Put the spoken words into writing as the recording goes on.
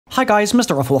Hi guys,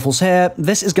 MrRoflWaffles here.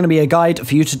 This is going to be a guide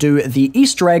for you to do the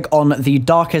Easter egg on the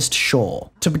darkest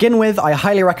shore. To begin with, I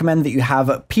highly recommend that you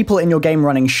have people in your game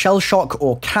running shell shock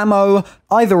or camo.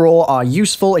 Either or are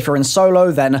useful. If you're in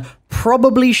solo, then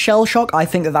probably shell shock. I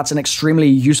think that that's an extremely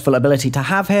useful ability to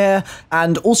have here.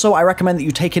 And also, I recommend that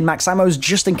you take in max ammos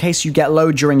just in case you get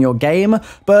low during your game.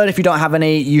 But if you don't have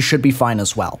any, you should be fine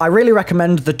as well. I really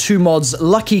recommend the two mods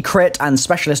Lucky Crit and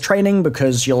Specialist Training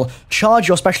because you'll charge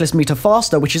your Specialist meter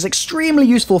faster, which is extremely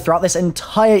useful throughout this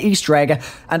entire Easter egg.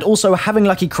 And also, having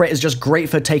Lucky Crit is just great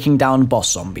for taking down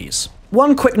boss zombies.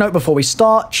 One quick note before we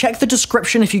start, check the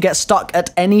description if you get stuck at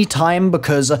any time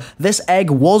because this egg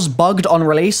was bugged on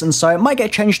release and so it might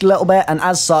get changed a little bit, and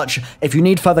as such, if you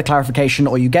need further clarification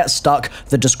or you get stuck,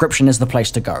 the description is the place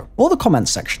to go, or the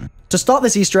comments section. To start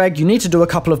this Easter egg, you need to do a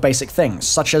couple of basic things,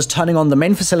 such as turning on the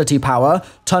main facility power,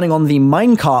 turning on the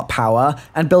minecart power,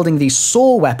 and building the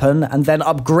saw weapon, and then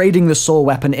upgrading the saw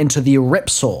weapon into the rip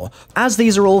saw. As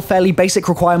these are all fairly basic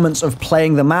requirements of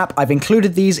playing the map, I've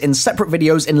included these in separate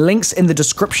videos in links in the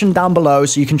description down below,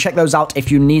 so you can check those out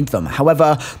if you need them.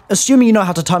 However, assuming you know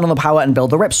how to turn on the power and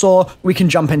build the rip saw, we can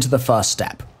jump into the first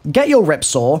step. Get your rip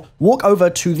saw, walk over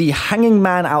to the hanging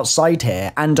man outside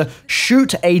here, and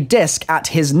shoot a disc at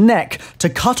his neck to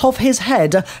cut off his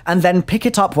head, and then pick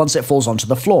it up once it falls onto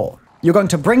the floor. You're going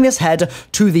to bring this head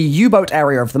to the U-boat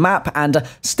area of the map and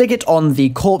stick it on the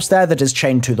corpse there that is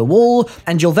chained to the wall,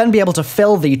 and you'll then be able to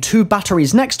fill the two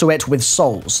batteries next to it with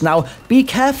souls. Now, be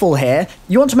careful here.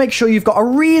 You want to make sure you've got a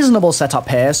reasonable setup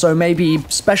here, so maybe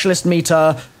specialist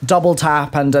meter, double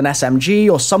tap, and an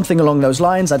SMG, or something along those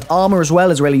lines, and armor as well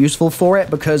is really useful for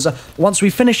it, because once we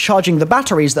finish charging the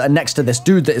batteries that are next to this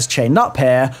dude that is chained up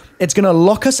here, it's going to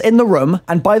lock us in the room,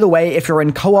 and by the way, if you're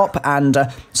in co-op and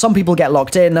some people get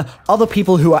locked in, other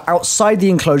people who are outside the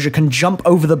enclosure can jump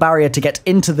over the barrier to get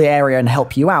into the area and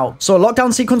help you out. So a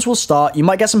lockdown sequence will start, you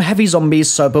might get some heavy zombies,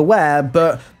 so beware,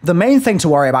 but the main thing to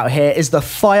worry about here is the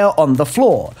fire on the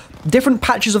floor. Different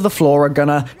patches of the floor are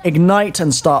gonna ignite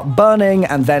and start burning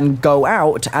and then go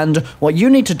out, and what you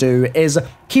need to do is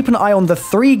keep an eye on the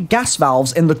 3 gas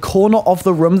valves in the corner of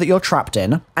the room that you're trapped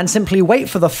in, and simply wait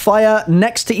for the fire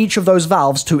next to each of those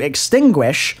valves to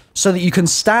extinguish so that you can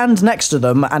stand next to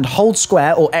them and hold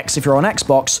square, or X if you're on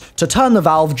Xbox, to turn the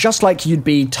valve just like you'd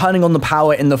be turning on the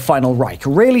power in the final Reich.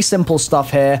 Really simple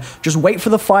stuff here. Just wait for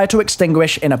the fire to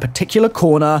extinguish in a particular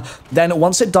corner, then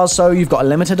once it does so, you've got a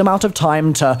limited amount of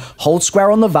time to hold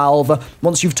square on the valve.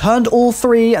 Once you've turned all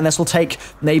 3, and this will take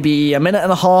maybe a minute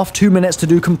and a half, 2 minutes to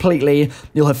do completely,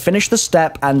 you'll have finished the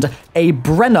step, and a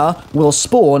Brenner will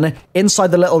spawn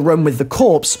inside the little room with the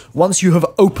corpse once you have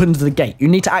opened the gate. You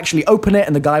need to actually open it,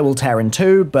 and the guy will tear in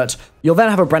two, but you'll then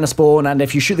have a Brenner spawn, and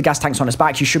if you shoot the gas tanks on its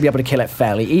back, you should be able to kill it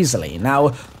fairly easily.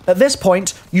 Now, at this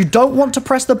point, you don't want to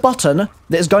press the button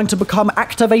that is going to become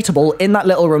activatable in that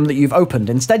little room that you've opened.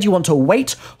 Instead, you want to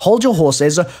wait, hold your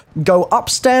horses, go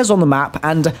upstairs on the map,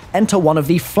 and enter one of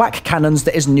the flak cannons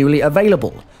that is newly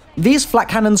available. These flak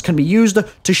cannons can be used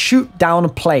to shoot down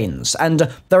planes, and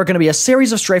there are going to be a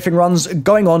series of strafing runs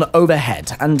going on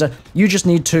overhead, and you just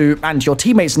need to, and your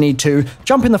teammates need to,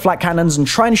 jump in the flak cannons and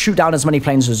try and shoot down as many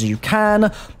planes as you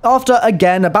can. After,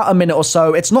 again, about a minute or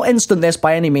so, it's not instant this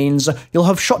by any means, you'll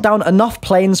have shot down enough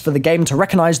planes for the game to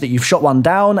recognize that you've shot one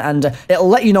down, and it'll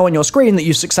let you know on your screen that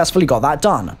you've successfully got that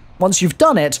done. Once you've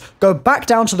done it, go back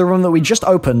down to the room that we just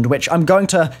opened, which I'm going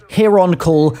to hereon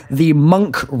call the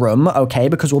monk room, okay,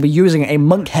 because we'll be using a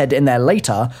monk head in there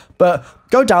later, but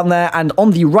go down there, and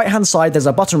on the right-hand side, there's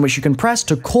a button which you can press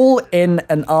to call in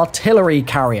an artillery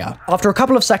carrier. After a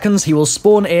couple of seconds, he will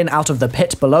spawn in out of the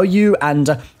pit below you,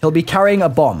 and he'll be carrying a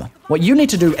bomb. What you need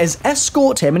to do is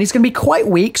escort him, and he's going to be quite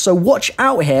weak, so watch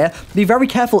out here. Be very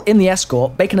careful in the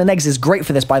escort. Bacon and eggs is great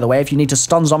for this, by the way, if you need to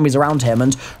stun zombies around him,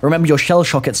 and remember your shell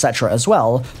shock, etc. as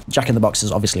well.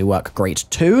 Jack-in-the-boxes obviously work great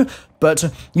too.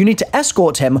 But you need to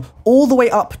escort him all the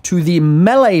way up to the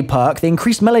melee perk, the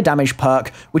increased melee damage perk,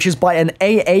 which is by an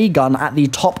AA gun at the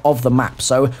top of the map.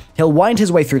 So he'll wind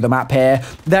his way through the map here.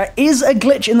 There is a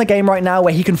glitch in the game right now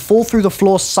where he can fall through the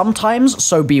floor sometimes,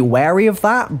 so be wary of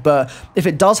that. But if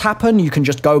it does happen, you can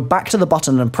just go back to the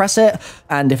button and press it.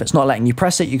 And if it's not letting you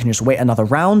press it, you can just wait another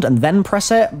round and then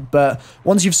press it. But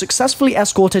once you've successfully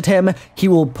escorted him, he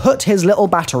will put his little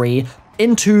battery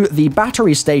into the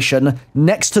battery station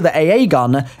next to the AA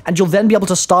gun, and you'll then be able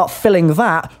to start filling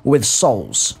that with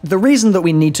souls. The reason that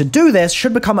we need to do this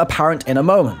should become apparent in a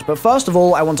moment, but first of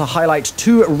all, I want to highlight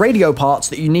 2 radio parts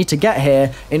that you need to get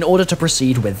here in order to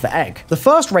proceed with the egg. The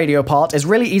first radio part is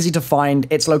really easy to find.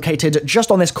 It's located just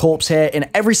on this corpse here. In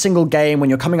every single game, when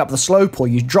you're coming up the slope or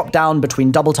you drop down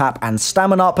between double tap and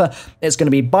Stamin up, it's going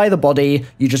to be by the body.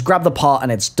 You just grab the part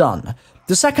and it's done.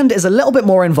 The second is a little bit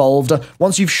more involved.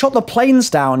 Once you've shot the planes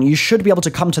down, you should be able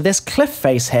to come to this cliff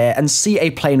face here and see a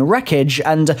plane wreckage,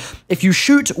 and if you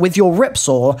shoot with your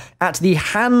ripsaw at the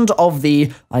hand of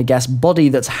the, I guess, body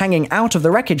that's hanging out of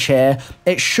the wreckage here,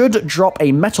 it should drop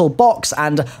a metal box,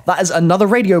 and that is another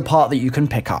radio part that you can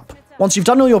pick up. Once you've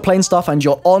done all your plane stuff and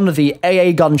you're on the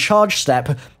AA gun charge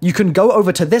step, you can go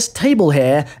over to this table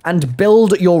here and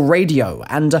build your radio,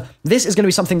 and this is going to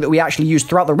be something that we actually use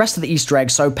throughout the rest of the Easter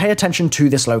egg, so pay attention to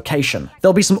this location.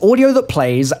 There'll be some audio that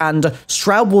plays, and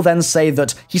Straub will then say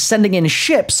that he's sending in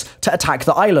ships to attack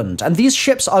the island, and these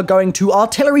ships are going to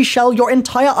artillery shell your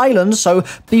entire island, so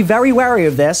be very wary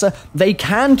of this. They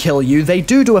can kill you, they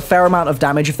do a fair amount of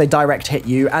damage if they direct hit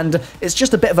you, and it's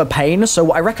just a bit of a pain, so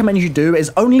what I recommend you do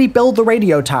is only build the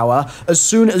radio tower as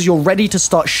soon as you're ready to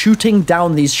start shooting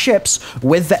down these ships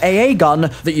with the AA gun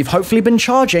that you've hopefully been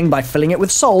charging by filling it with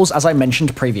souls, as I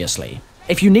mentioned previously.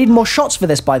 If you need more shots for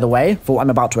this, by the way, for what I'm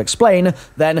about to explain,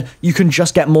 then you can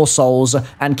just get more souls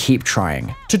and keep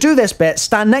trying. To do this bit,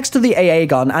 stand next to the AA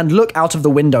gun and look out of the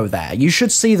window there. You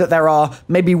should see that there are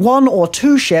maybe 1 or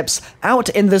 2 ships out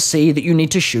in the sea that you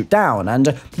need to shoot down,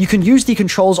 and you can use the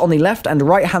controls on the left and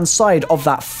right hand side of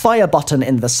that fire button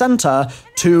in the center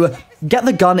to get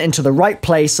the gun into the right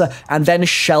place, and then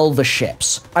shell the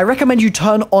ships. I recommend you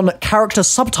turn on character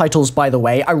subtitles, by the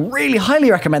way. I really highly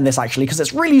recommend this, actually, because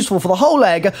it's really useful for the whole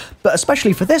egg, but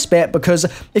especially for this bit, because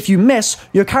if you miss,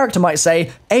 your character might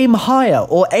say, aim higher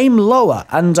or aim lower,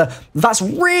 and that's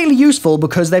really useful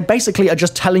because they basically are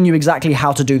just telling you exactly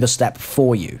how to do the step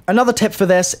for you. Another tip for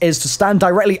this is to stand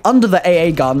directly under the AA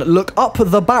gun, look up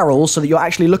the barrel so that you're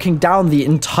actually looking down the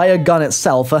entire gun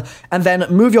itself, and then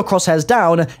move your crosshairs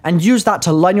down and use that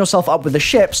to line yourself up with the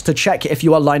ships to check if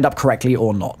you are lined up correctly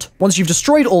or not. Once you've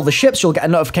destroyed all the ships, you'll get a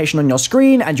notification on your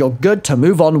screen and you're good to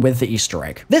move on with the Easter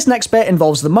egg. This next bit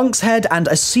involves the monk's head and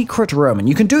a secret room, and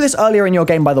you can do this earlier in your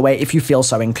game, by the way, if you feel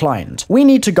so inclined. We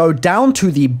need to go down to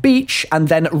the beach and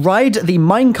then ride the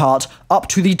minecart up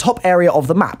to the top area of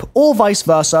the map, or vice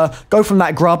versa, go from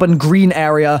that Graben green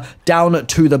area down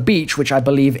to the beach, which I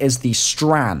believe is the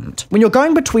strand. When you're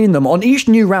going between them, on each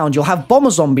new round, you'll have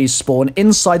bomber zombies spawn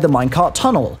inside the minecart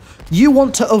tunnel. You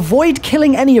want to avoid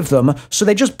killing any of them, so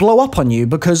they just blow up on you,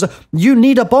 because you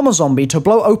need a bomber zombie to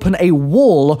blow open a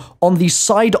wall on the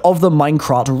side of the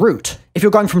minecart route. If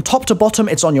you're going from top to bottom,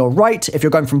 it's on your right. If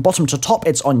you're going from bottom to top,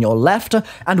 it's on your left.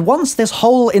 And once this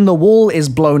hole in the wall is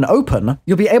blown open,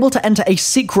 you'll be able to enter a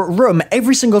secret room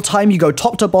every single time you go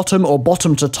top to bottom or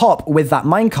bottom to top with that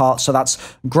minecart. So that's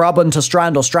Graben to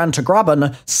strand or strand to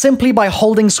Graben, simply by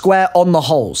holding square on the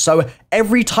hole. So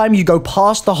every time you go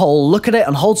past the hole, look at it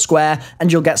and hold square,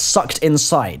 and you'll get sucked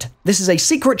inside. This is a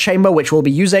secret chamber which we'll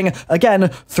be using, again,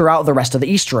 throughout the rest of the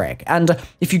Easter egg. And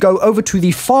if you go over to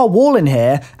the far wall in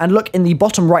here and look in the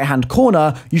bottom right-hand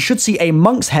corner, you should see a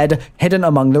monk's head hidden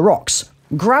among the rocks.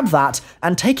 Grab that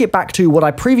and take it back to what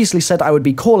I previously said I would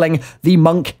be calling the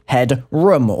monk head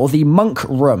room, or the monk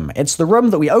room. It's the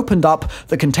room that we opened up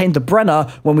that contained the Brenner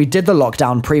when we did the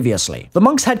lockdown previously. The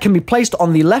monk's head can be placed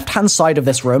on the left-hand side of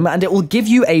this room, and it will give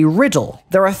you a riddle.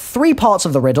 There are 3 parts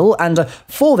of the riddle, and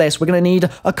for this, we're going to need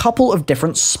a couple of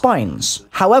different spines.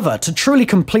 However, to truly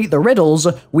complete the riddles,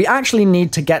 we actually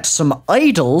need to get some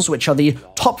idols, which are the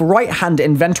top right-hand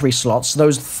inventory slots,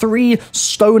 those 3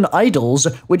 stone idols,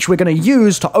 which we're going to use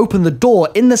to open the door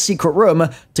in the secret room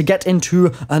to get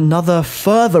into another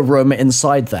further room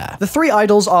inside there. The 3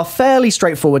 idols are fairly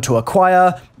straightforward to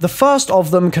acquire. The first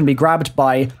of them can be grabbed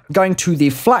by going to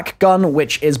the flak gun,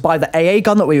 which is by the AA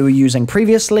gun that we were using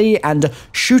previously, and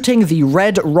shooting the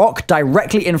red rock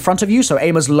directly in front of you, so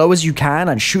aim as low as you can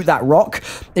and shoot that rock.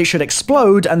 It should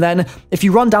explode, and then if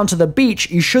you run down to the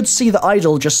beach, you should see the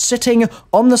idol just sitting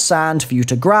on the sand for you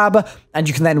to grab, and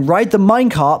you can then ride the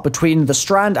minecart between the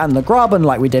strand and the Graben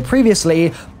like we did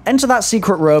previously, enter that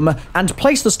secret room, and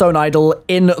place the stone idol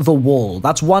in the wall.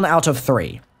 That's 1 out of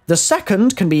 3. The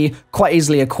second can be quite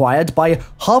easily acquired by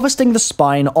harvesting the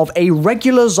spine of a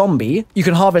regular zombie. You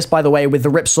can harvest, by the way, with the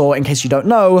ripsaw, in case you don't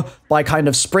know, by kind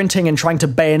of sprinting and trying to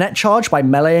bayonet charge by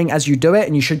meleeing as you do it,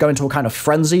 and you should go into a kind of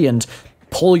frenzy and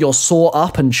pull your sword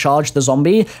up and charge the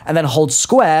zombie, and then hold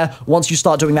square once you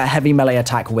start doing that heavy melee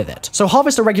attack with it. So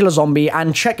harvest a regular zombie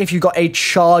and check if you got a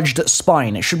charged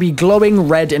spine. It should be glowing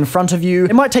red in front of you.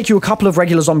 It might take you a couple of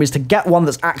regular zombies to get one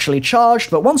that's actually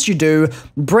charged, but once you do,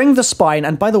 bring the spine,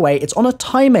 and by the way, it's on a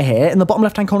timer here. In the bottom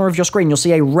left-hand corner of your screen, you'll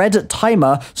see a red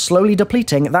timer slowly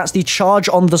depleting. That's the charge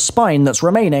on the spine that's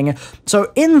remaining.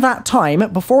 So in that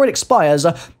time, before it expires,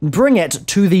 bring it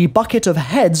to the bucket of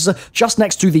heads just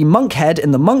next to the monk head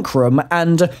in the monk room,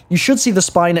 and you should see the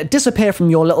spine disappear from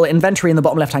your little inventory in the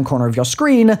bottom left-hand corner of your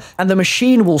screen, and the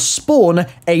machine will spawn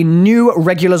a new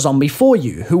regular zombie for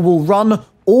you, who will run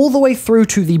all the way through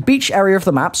to the beach area of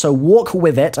the map, so walk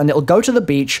with it, and it'll go to the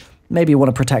beach. Maybe you want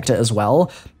to protect it as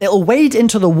well. It'll wade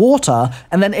into the water,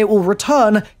 and then it will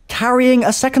return carrying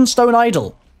a second stone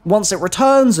idol. Once it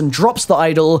returns and drops the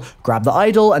idol, grab the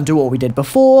idol and do what we did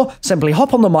before, simply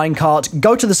hop on the minecart,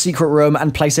 go to the secret room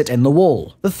and place it in the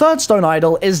wall. The third stone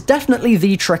idol is definitely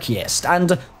the trickiest,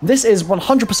 and this is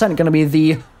 100% going to be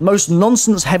the most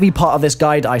nonsense heavy part of this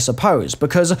guide, I suppose,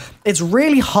 because it's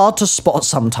really hard to spot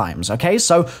sometimes, okay?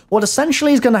 So what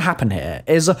essentially is going to happen here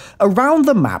is around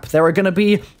the map there are going to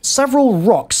be several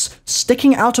rocks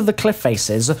sticking out of the cliff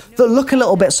faces that look a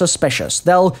little bit suspicious.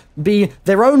 They'll be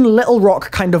their own little rock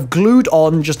kind of glued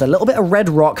on, just a little bit of red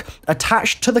rock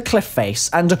attached to the cliff face,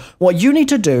 and what you need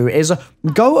to do is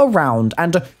go around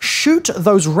and shoot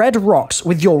those red rocks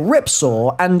with your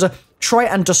ripsaw and try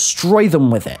and destroy them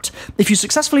with it. If you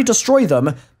successfully destroy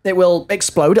them, it will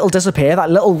explode, it'll disappear, that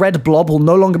little red blob will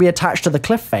no longer be attached to the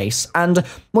cliff face, and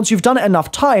once you've done it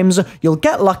enough times, you'll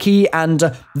get lucky and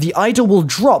the idol will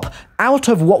drop out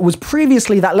of what was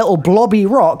previously that little blobby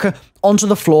rock onto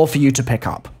the floor for you to pick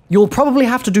up. You'll probably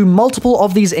have to do multiple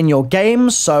of these in your game,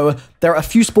 so there are a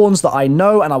few spawns that I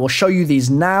know, and I will show you these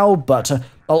now, but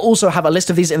I'll also have a list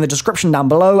of these in the description down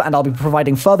below, and I'll be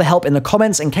providing further help in the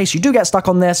comments in case you do get stuck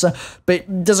on this, but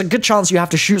there's a good chance you have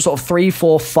to shoot sort of 3,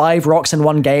 4, 5 rocks in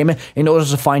one game in order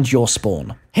to find your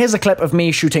spawn. Here's a clip of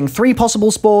me shooting 3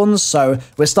 possible spawns, so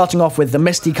we're starting off with the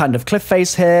misty kind of cliff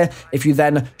face here. If you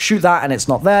then shoot that and it's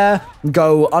not there,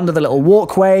 go under the little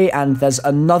walkway, and there's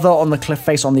another on the cliff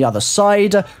face on the other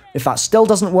side. If that still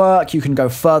doesn't work, you can go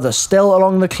further still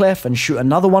along the cliff and shoot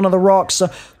another one of the rocks.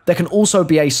 There can also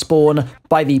be a spawn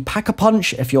by the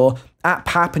packapunch. If you're at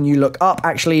Pap and you look up,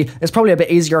 actually, it's probably a bit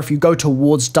easier if you go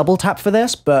towards double tap for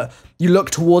this, but you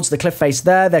look towards the cliff face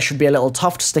there should be a little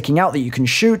tuft sticking out that you can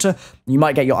shoot. You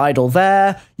might get your idol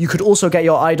there. You could also get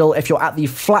your idol if you're at the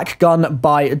flak gun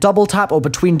by double tap or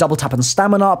between double tap and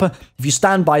Stamin up. If you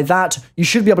stand by that, you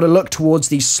should be able to look towards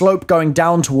the slope going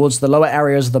down towards the lower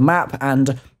areas of the map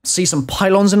and see some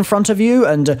pylons in front of you,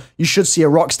 and you should see a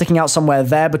rock sticking out somewhere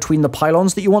there between the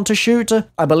pylons that you want to shoot.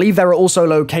 I believe there are also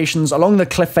locations along the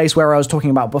cliff face where I was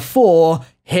talking about before,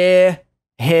 here,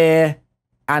 here,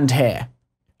 and here.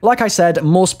 Like I said,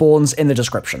 more spawns in the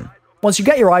description. Once you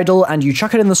get your idol and you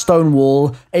chuck it in the stone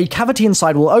wall, a cavity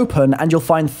inside will open and you'll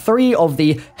find 3 of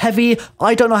the heavy,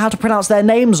 I don't know how to pronounce their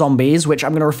name, zombies, which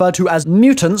I'm going to refer to as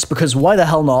mutants, because why the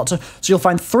hell not? So you'll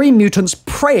find 3 mutants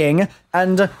praying,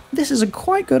 and this is a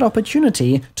quite good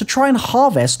opportunity to try and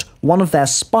harvest one of their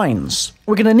spines.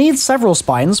 We're going to need several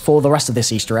spines for the rest of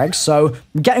this Easter egg, so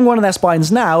getting one of their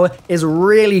spines now is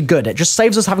really good. It just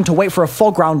saves us having to wait for a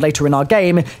fog round later in our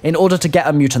game in order to get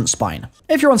a mutant spine.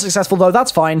 If you're unsuccessful though,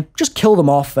 that's fine. Just kill them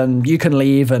off and you can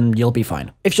leave and you'll be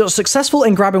fine. If you're successful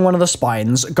in grabbing one of the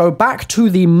spines, go back to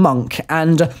the monk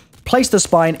and place the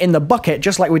spine in the bucket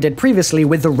just like we did previously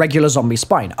with the regular zombie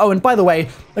spine. Oh, and by the way,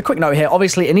 a quick note here,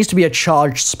 obviously it needs to be a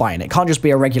charged spine. It can't just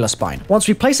be a regular spine. Once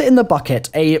we place it in the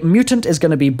bucket, a mutant is going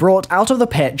to be brought out of the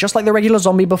pit just like the regular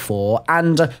zombie before,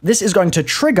 and this is going to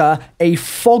trigger a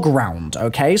fog round,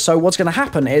 okay? So what's going to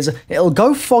happen is it'll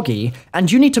go foggy,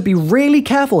 and you need to be really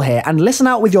careful here and listen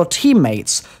out with your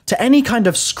teammates to any kind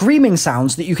of screaming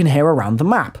sounds that you can hear around the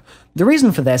map. The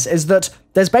reason for this is that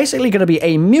there's basically going to be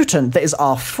a mutant that is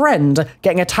our friend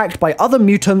getting attacked by other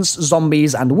mutants,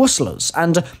 zombies, and whistlers,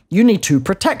 and you need to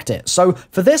protect it. So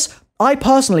for this, I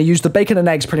personally use the bacon and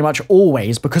eggs pretty much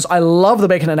always because I love the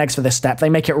bacon and eggs for this step. They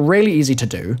make it really easy to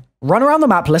do. Run around the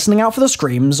map listening out for the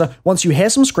screams. Once you hear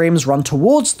some screams, run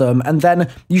towards them, and then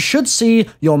you should see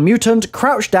your mutant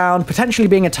crouched down, potentially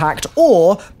being attacked,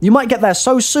 or you might get there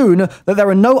so soon that there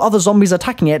are no other zombies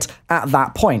attacking it at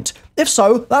that point. If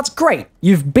so, that's great.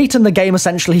 You've beaten the game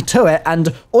essentially to it,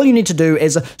 and all you need to do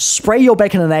is spray your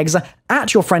bacon and eggs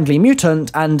at your friendly mutant,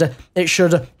 and it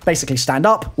should basically stand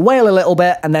up, wail a little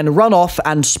bit, and then run off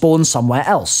and spawn somewhere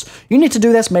else. You need to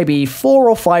do this maybe 4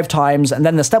 or 5 times, and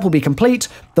then the step will be complete.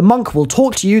 The monk will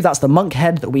talk to you. That's the monk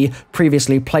head that we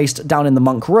previously placed down in the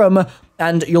monk room.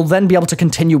 And you'll then be able to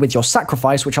continue with your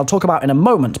sacrifice, which I'll talk about in a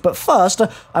moment. But first,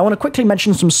 I want to quickly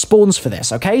mention some spawns for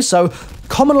this, okay? So,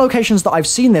 common locations that I've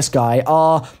seen this guy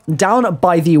are down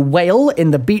by the whale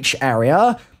in the beach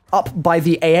area, up by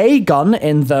the AA gun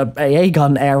in the AA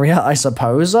gun area, I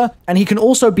suppose, and he can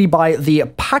also be by the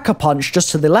packapunch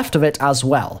just to the left of it as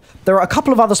well. There are a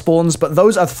couple of other spawns, but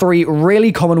those are 3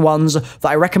 really common ones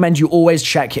that I recommend you always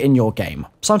check in your game.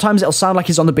 Sometimes it'll sound like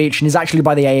he's on the beach and he's actually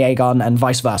by the AA gun and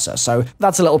vice versa, so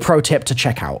that's a little pro tip to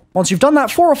check out. Once you've done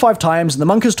that 4 or 5 times and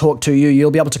the monk has talked to you,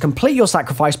 you'll be able to complete your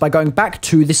sacrifice by going back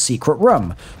to the secret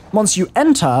room. Once you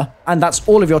enter, and that's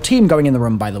all of your team going in the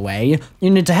room, by the way, you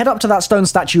need to head up to that stone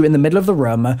statue in the middle of the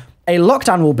room. A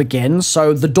lockdown will begin,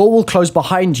 so the door will close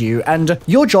behind you, and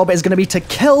your job is going to be to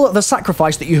kill the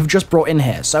sacrifice that you have just brought in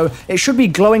here. So it should be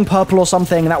glowing purple or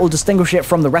something, and that will distinguish it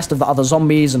from the rest of the other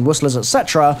zombies and whistlers,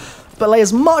 etc. But lay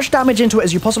as much damage into it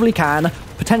as you possibly can,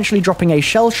 potentially dropping a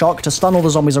shell shock to stun all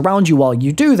the zombies around you while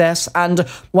you do this, and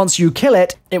once you kill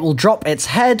it, it will drop its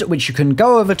head, which you can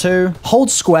go over to, hold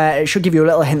square, it should give you a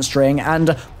little hint string,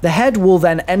 and the head will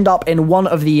then end up in one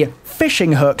of the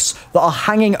fishing hooks that are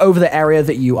hanging over the area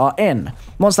that you are in.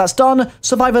 Once that's done,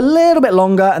 survive a little bit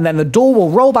longer, and then the door will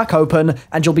roll back open,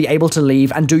 and you'll be able to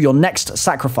leave and do your next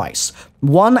sacrifice.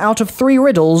 1 out of 3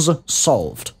 riddles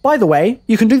solved. By the way,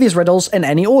 you can do these riddles in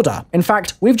any order. In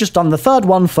fact, we've just done the 3rd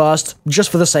one first,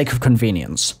 just for the sake of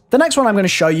convenience. The next one I'm going to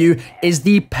show you is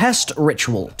the pest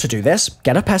ritual. To do this,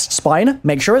 get a pest spine,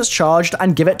 make sure it's charged,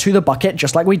 and give it to the bucket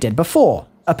just like we did before.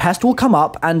 A pest will come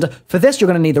up, and for this you're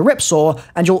going to need the ripsaw,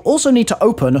 and you'll also need to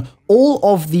open all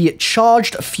of the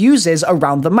charged fuses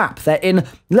around the map. They're in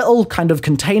little kind of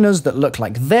containers that look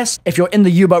like this. If you're in the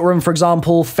U-boat room, for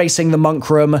example, facing the monk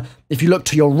room, if you look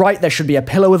to your right, there should be a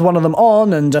pillar with one of them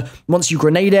on, and once you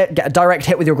grenade it, get a direct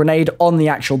hit with your grenade on the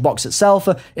actual box itself,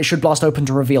 it should blast open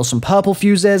to reveal some purple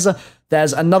fuses.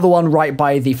 There's another one right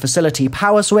by the facility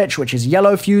power switch, which is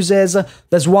yellow fuses.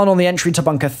 There's one on the entry to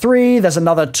bunker 3. There's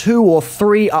another 2 or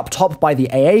 3 up top by the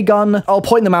AA gun. I'll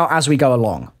point them out as we go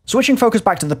along. Switching focus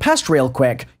back to the pest real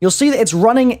quick, you'll see that it's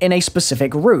running in a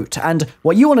specific route, and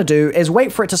what you want to do is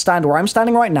wait for it to stand where I'm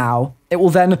standing right now. It will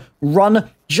then run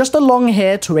just along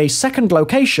here to a second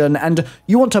location, and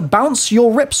you want to bounce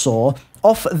your ripsaw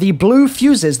off the blue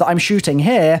fuses that I'm shooting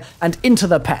here and into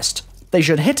the pest. They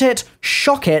should hit it,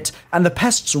 shock it, and the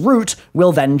pest's route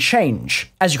will then change.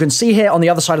 As you can see here on the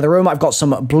other side of the room, I've got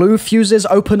some blue fuses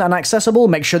open and accessible.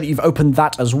 Make sure that you've opened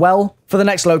that as well. For the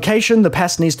next location, the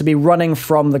pest needs to be running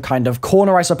from the kind of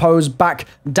corner, I suppose, back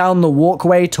down the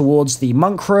walkway towards the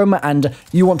monk room, and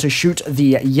you want to shoot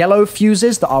the yellow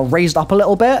fuses that are raised up a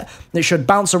little bit. It should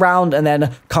bounce around and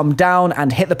then come down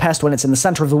and hit the pest when it's in the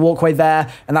center of the walkway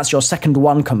there, and that's your second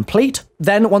one complete.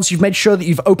 Then, once you've made sure that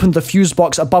you've opened the fuse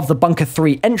box above the bunker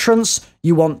 3 entrance,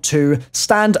 you want to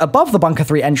stand above the bunker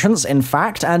 3 entrance, in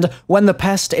fact, and when the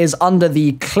pest is under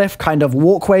the cliff kind of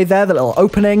walkway there, the little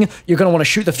opening, you're going to want to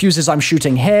shoot the fuses I'm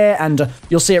shooting here, and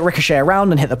you'll see it ricochet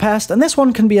around and hit the pest, and this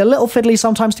one can be a little fiddly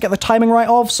sometimes to get the timing right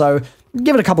of, so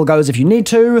give it a couple goes if you need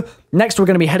to. Next, we're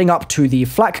going to be heading up to the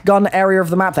flak gun area of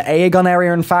the map, the AA gun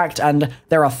area, in fact, and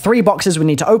there are 3 boxes we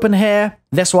need to open here.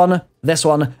 This one,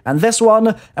 and this one.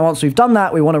 And once we've done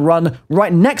that, we want to run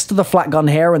right next to the flak gun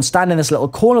here and stand in this little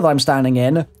corner that I'm standing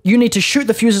in. You need to shoot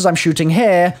the fuses I'm shooting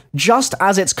here just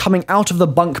as it's coming out of the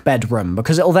bunk bed room,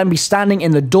 because it'll then be standing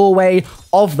in the doorway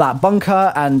of that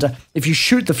bunker, and if you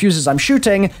shoot the fuses I'm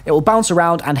shooting, it will bounce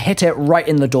around and hit it right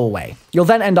in the doorway. You'll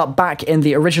then end up back in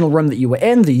the original room that you were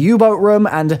in, the U-boat room,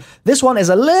 and this one is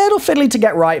a little fiddly to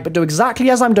get right, but do exactly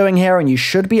as I'm doing here and you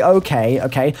should be okay,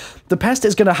 okay? The pest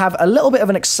is going to have a little bit of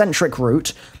an eccentric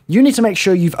route. You need to make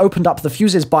sure you've opened up the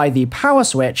fuses by the power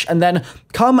switch, and then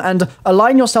come and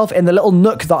align yourself in the little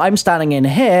nook that I'm standing in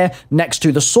here next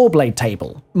to the saw blade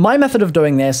table. My method of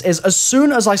doing this is as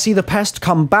soon as I see the pest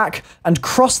come back and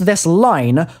cross this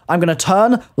line, I'm going to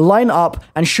turn, line up,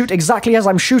 and shoot exactly as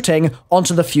I'm shooting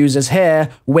onto the fuses here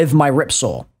with my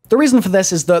ripsaw. The reason for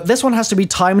this is that this one has to be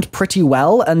timed pretty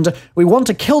well, and we want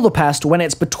to kill the pest when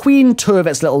it's between 2 of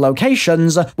its little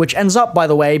locations, which ends up, by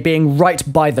the way, being right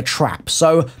by the trap.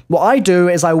 So what I do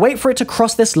is I wait for it to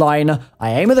cross this line,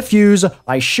 I aim at the fuse,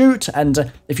 I shoot,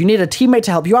 and if you need a teammate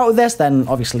to help you out with this, then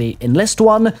obviously enlist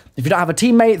one. If you don't have a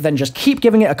teammate, then just keep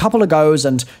giving it a couple of goes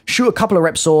and shoot a couple of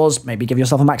ripsaws, maybe give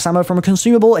yourself a max ammo from a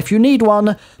consumable if you need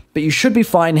one. but you should be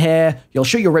fine here. You'll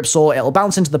shoot your ripsaw, it'll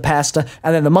bounce into the pest,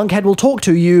 and then the monk head will talk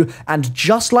to you, and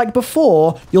just like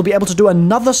before, you'll be able to do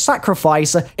another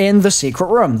sacrifice in the secret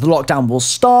room. The lockdown will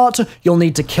start, you'll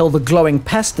need to kill the glowing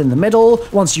pest in the middle.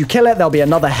 Once you kill it, there'll be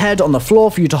another head on the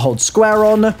floor for you to hold square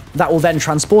on. That will then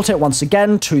transport it once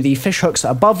again to the fish hooks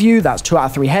above you. That's 2 out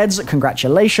of 3 heads,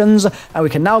 congratulations. And we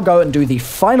can now go and do the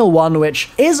final one, which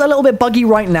is a little bit buggy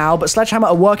right now, but Sledgehammer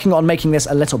are working on making this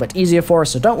a little bit easier for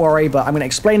us, so don't worry, but I'm going to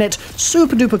explain it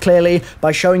super duper clearly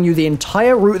by showing you the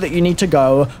entire route that you need to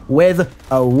go with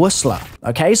a Whistler.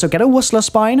 Okay, so get a Whistler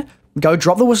spine, go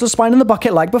drop the Whistler spine in the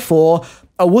bucket like before.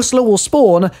 A Whistler will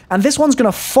spawn, and this one's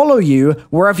going to follow you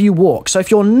wherever you walk. So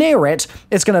if you're near it,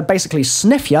 it's going to basically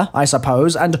sniff you, I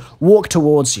suppose, and walk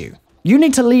towards you. You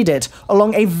need to lead it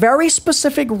along a very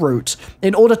specific route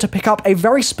in order to pick up a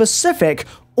very specific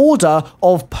order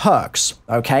of perks,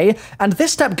 okay? And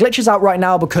this step glitches out right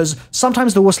now because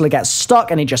sometimes the Whistler gets stuck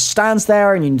and he just stands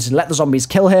there and you need to let the zombies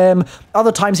kill him.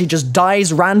 Other times he just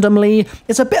dies randomly.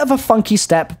 It's a bit of a funky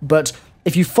step, but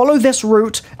if you follow this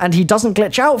route and he doesn't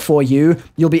glitch out for you,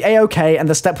 you'll be a-okay and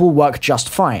the step will work just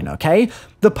fine, okay?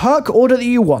 The perk order that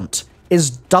you want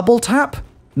is double tap,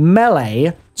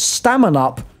 melee, stamina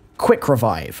up, quick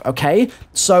revive, okay?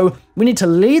 So we need to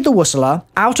lead the Whistler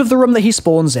out of the room that he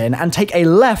spawns in and take a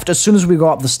left as soon as we go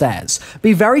up the stairs.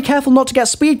 Be very careful not to get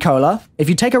speed cola. If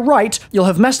you take a right, you'll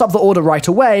have messed up the order right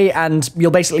away and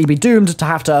you'll basically be doomed to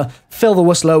have to fill the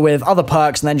Whistler with other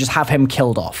perks and then just have him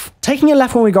killed off. Taking a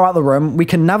left when we go out the room, we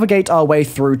can navigate our way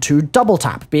through to double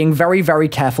tap, being very, very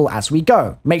careful as we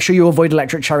go. Make sure you avoid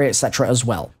electric cherry, etc. as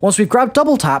well. Once we've grabbed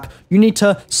double tap, you need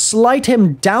to slide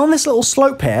him down this little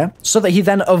slope here so that he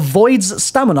then avoids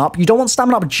stamina up. You don't want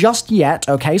stamina up just yet,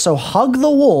 okay? So hug the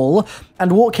wall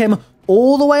and walk him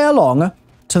all the way along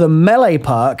to the melee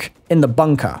perk in the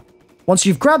bunker. Once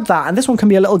you've grabbed that, and this one can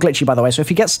be a little glitchy, by the way, so if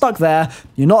you get stuck there,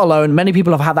 you're not alone. Many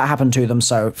people have had that happen to them,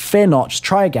 so fear not, just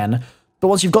try again. But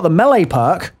once you've got the melee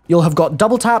perk, you'll have got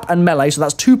double tap and melee, so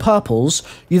that's 2 purples.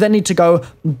 You then need to go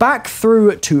back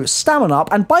through to stamina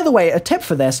up. And by the way, a tip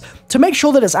for this, to make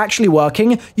sure that it's actually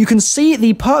working, you can see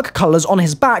the perk colors on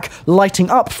his back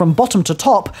lighting up from bottom to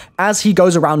top as he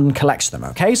goes around and collects them,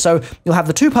 okay? So you'll have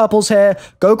the 2 purples here,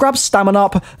 go grab stamina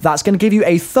up, that's going to give you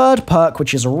a 3rd perk,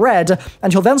 which is red,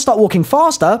 and he'll then start walking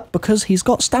faster because he's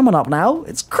got stamina up now.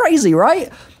 It's crazy,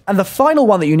 right? And the final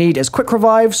one that you need is quick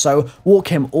revive, so walk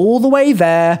him all the way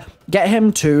there, get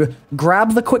him to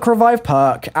grab the quick revive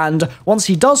perk, and once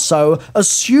he does so,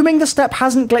 assuming the step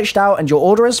hasn't glitched out and your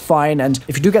order is fine, and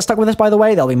if you do get stuck with this, by the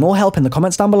way, there'll be more help in the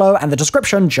comments down below and the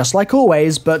description, just like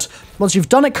always, but once you've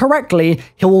done it correctly,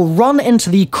 he will run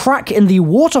into the crack in the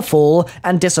waterfall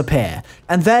and disappear.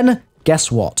 And then,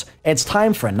 guess what? It's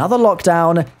time for another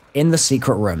lockdown in the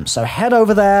secret room. So head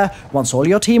over there. Once all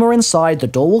your team are inside, the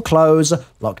door will close,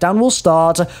 lockdown will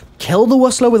start, kill the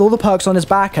Whistler with all the perks on his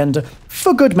back, and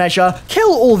for good measure, kill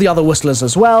all the other Whistlers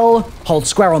as well. Hold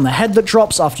square on the head that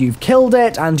drops after you've killed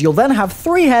it, and you'll then have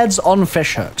 3 heads on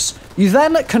fish hooks. You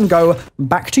then can go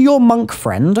back to your monk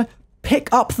friend,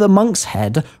 pick up the monk's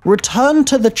head, return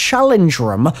to the challenge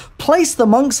room, place the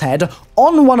monk's head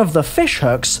on one of the fish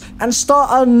hooks, and start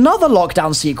another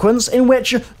lockdown sequence in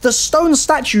which the stone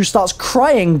statue starts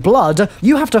crying blood.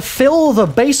 You have to fill the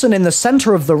basin in the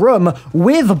center of the room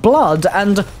with blood,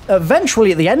 and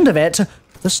eventually at the end of it,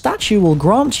 the statue will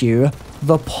grant you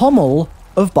the pommel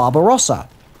of Barbarossa,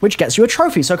 which gets you a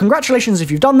trophy. So congratulations if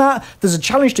you've done that. There's a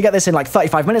challenge to get this in like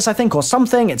 35 minutes, I think, or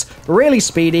something. It's really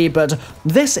speedy, but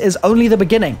this is only the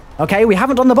beginning, okay? We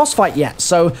haven't done the boss fight yet,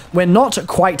 so we're not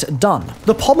quite done.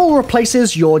 The pommel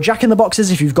replaces your jack-in-the-boxes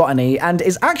if you've got any, and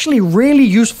is actually really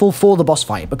useful for the boss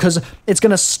fight because it's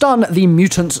gonna stun the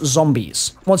mutant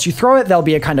zombies. Once you throw it, there'll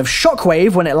be a kind of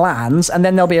shockwave when it lands, and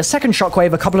then there'll be a second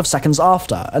shockwave a couple of seconds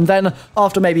after. And then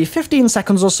after maybe 15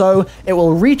 seconds or so, it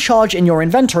will recharge in your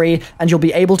inventory, and you'll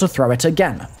be able to throw it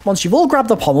again. Once you've all grabbed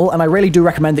the pommel, and I really do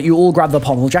recommend that you all grab the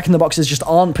pommel, jack-in-the-boxes just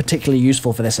aren't particularly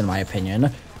useful for this in my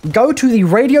opinion, go to the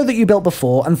radio that you built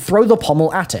before and throw the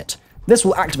pommel at it. This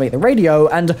will activate the radio,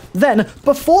 and then,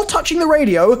 before touching the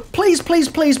radio, please, please,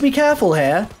 please be careful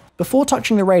here. Before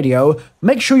touching the radio,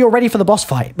 make sure you're ready for the boss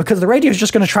fight, because the radio is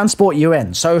just going to transport you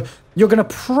in. So you're going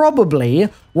to probably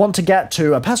want to get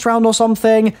to a pest round or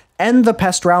something, end the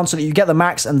pest round so that you get the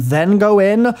max, and then go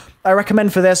in. I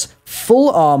recommend for this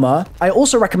full armor. I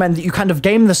also recommend that you kind of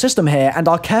game the system here and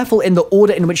are careful in the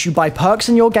order in which you buy perks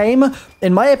in your game.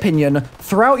 In my opinion,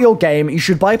 throughout your game, you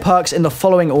should buy perks in the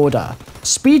following order: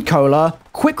 Speed Cola,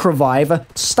 Quick Revive,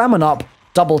 Stamina Up,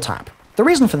 Double Tap. The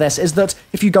reason for this is that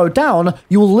if you go down,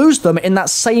 you will lose them in that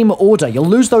same order. You'll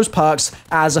lose those perks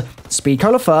as Speed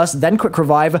Cola first, then Quick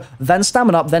Revive, then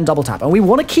Stamin Up, then Double Tap. And we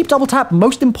want to keep Double Tap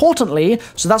most importantly,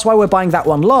 so that's why we're buying that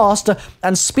one last.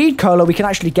 And Speed Cola we can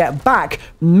actually get back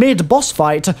mid-boss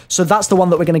fight, so that's the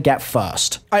one that we're going to get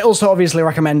first. I also obviously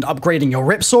recommend upgrading your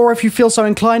Ripsaw if you feel so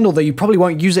inclined, although you probably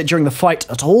won't use it during the fight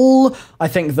at all. I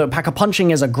think that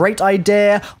pack-a-punching is a great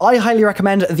idea. I highly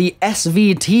recommend the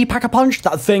SVT pack-a-punch.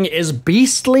 That thing is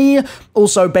beastly.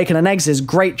 Also, Bacon and Eggs is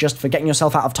great just for getting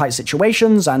yourself out of tight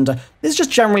situations, and it's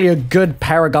just generally a good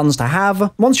pair of guns to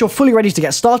have. Once you're fully ready to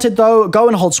get started though, go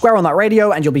and hold square on that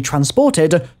radio and you'll be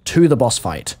transported to the boss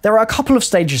fight. There are a couple of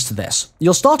stages to this.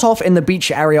 You'll start off in the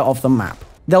beach area of the map.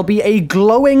 There'll be a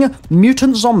glowing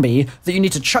mutant zombie that you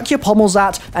need to chuck your pommels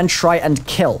at and try and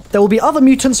kill. There will be other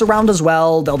mutants around as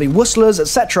well, there'll be whistlers,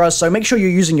 etc, so make sure you're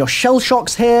using your shell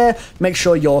shocks here, make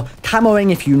sure you're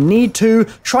camoing if you need to,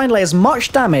 try and lay as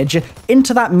much damage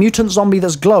into that mutant zombie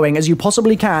that's glowing as you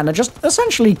possibly can, and just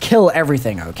essentially kill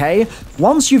everything, okay?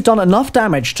 Once you've done enough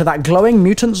damage to that glowing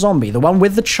mutant zombie, the one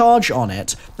with the charge on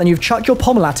it, then you've chucked your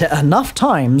pommel at it enough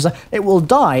times, it will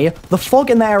die, the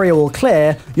fog in the area will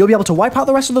clear, you'll be able to wipe out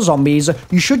the rest of the zombies,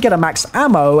 you should get a max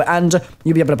ammo, and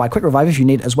you'll be able to buy Quick Revive if you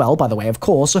need as well, by the way, of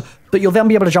course, but you'll then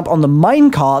be able to jump on the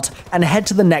minecart and head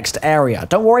to the next area.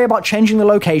 Don't worry about changing the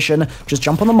location, just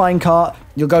jump on the minecart,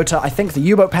 you'll go to, I think, the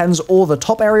U-boat pens or the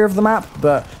top area of the map,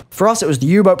 but for us it was the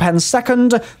U-boat pens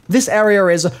second. This area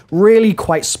is really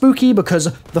quite spooky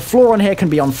because the floor on here can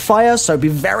be on fire, so be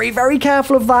very, very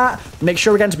careful of that. Make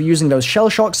sure again to be using those shell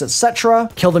shocks, etc.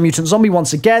 Kill the mutant zombie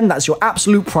once again, that's your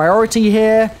absolute priority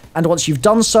here, and once you've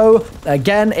done so,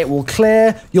 again, it will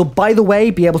clear. You'll, by the way,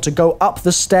 be able to go up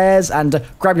the stairs and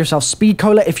grab yourself Speed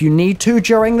Cola if you need to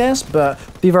during this, but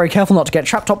be very careful not to get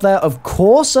trapped up there, of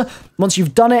course. Once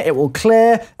you've done it, it will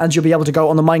clear, and you'll be able to go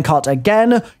on the minecart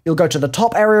again. You'll go to the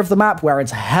top area of the map where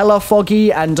it's hella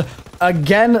foggy, and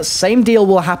again, same deal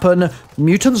will happen.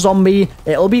 Mutant zombie,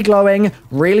 it'll be glowing.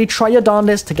 Really try your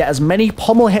darndest to get as many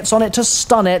pommel hits on it to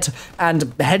stun it, and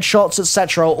headshots,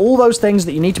 etc. All those things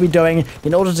that you need to be doing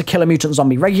in order to kill a mutant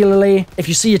zombie regularly. If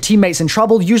you see your teammates in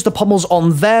trouble, use the pommels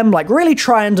on them. Like, really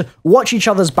try and watch each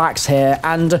other's backs here,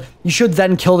 and you should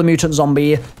then kill the mutant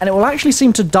zombie, and it will actually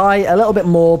seem to die a little bit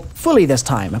more fully this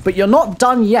time. But you're not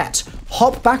done yet.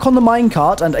 Hop back on the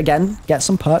minecart, and again, get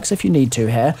some perks if you need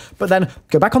to here, but then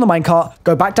go back on the minecart,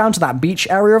 go back down to that beach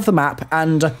area of the map,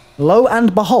 and lo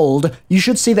and behold, you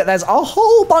should see that there's a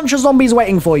whole bunch of zombies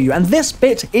waiting for you, and this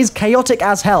bit is chaotic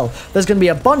as hell. There's going to be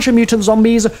a bunch of mutant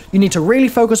zombies, you need to really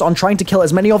focus on trying to kill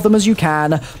as many of them as you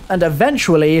can, and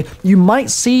eventually, you might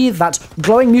see that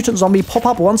glowing mutant zombie pop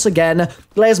up once again,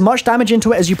 lay as much damage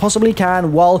into it as you possibly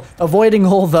can, while avoiding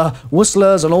all the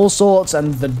whistlers and all sorts,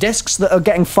 and the discs that are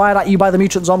getting fired at you by the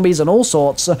mutant zombies and all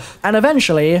sorts, and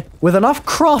eventually, with enough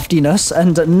craftiness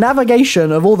and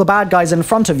navigation of all the bad guys in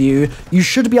front of you, you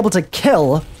should be able to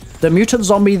kill the mutant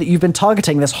zombie that you've been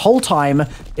targeting this whole time.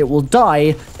 It will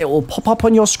die, it will pop up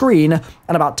on your screen,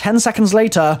 and about 10 seconds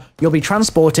later, you'll be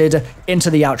transported into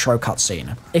the outro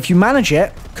cutscene. If you manage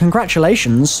it,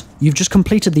 congratulations, you've just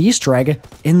completed the Easter egg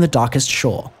in the Darkest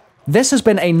Shore. This has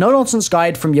been a no-nonsense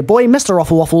guide from your boy,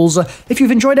 MrRoflWaffles. If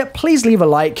you've enjoyed it, please leave a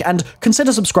like and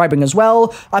consider subscribing as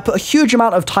well. I put a huge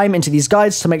amount of time into these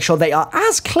guides to make sure they are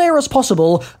as clear as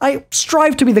possible. I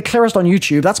strive to be the clearest on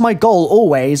YouTube. That's my goal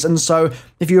always. And so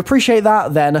if you appreciate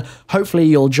that, then hopefully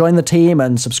you'll join the team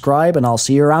and subscribe, and I'll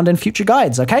see you around in future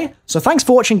guides, okay? So thanks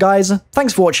for watching, guys.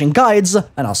 Thanks for watching, guides,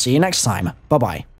 and I'll see you next time. Bye-bye.